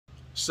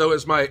So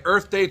as my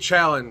Earth Day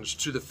challenge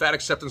to the fat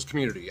acceptance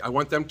community, I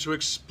want them to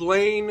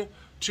explain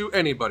to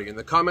anybody in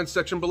the comments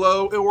section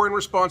below or in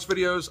response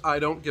videos, I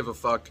don't give a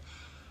fuck,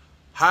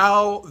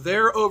 how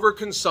their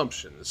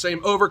overconsumption, the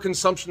same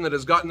overconsumption that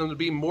has gotten them to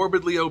be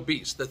morbidly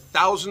obese, the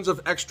thousands of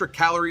extra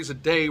calories a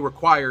day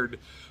required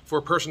for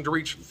a person to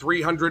reach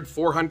 300,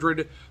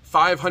 400,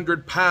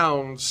 500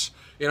 pounds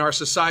in our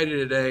society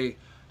today,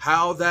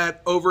 how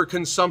that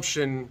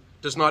overconsumption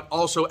does not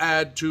also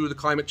add to the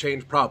climate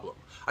change problem.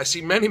 I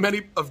see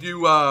many of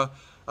you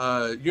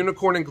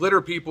unicorn and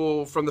glitter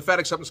people from the fat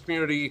acceptance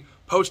community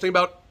posting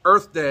about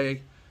Earth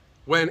Day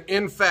when,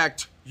 in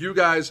fact, you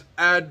guys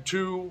add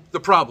to the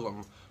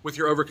problem with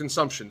your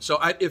overconsumption. So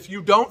if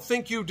you don't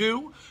think you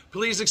do,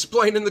 please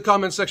explain in the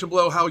comments section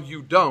below how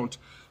you don't.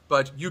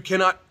 But you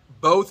cannot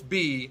both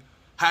be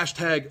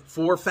hashtag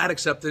for fat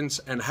acceptance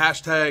and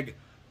hashtag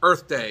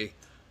Earth Day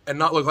and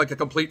not look like a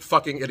complete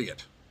fucking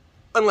idiot.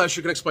 Unless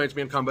you can explain it to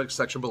me in the comments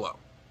section below.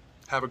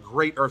 Have a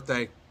great Earth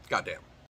Day. Goddamn.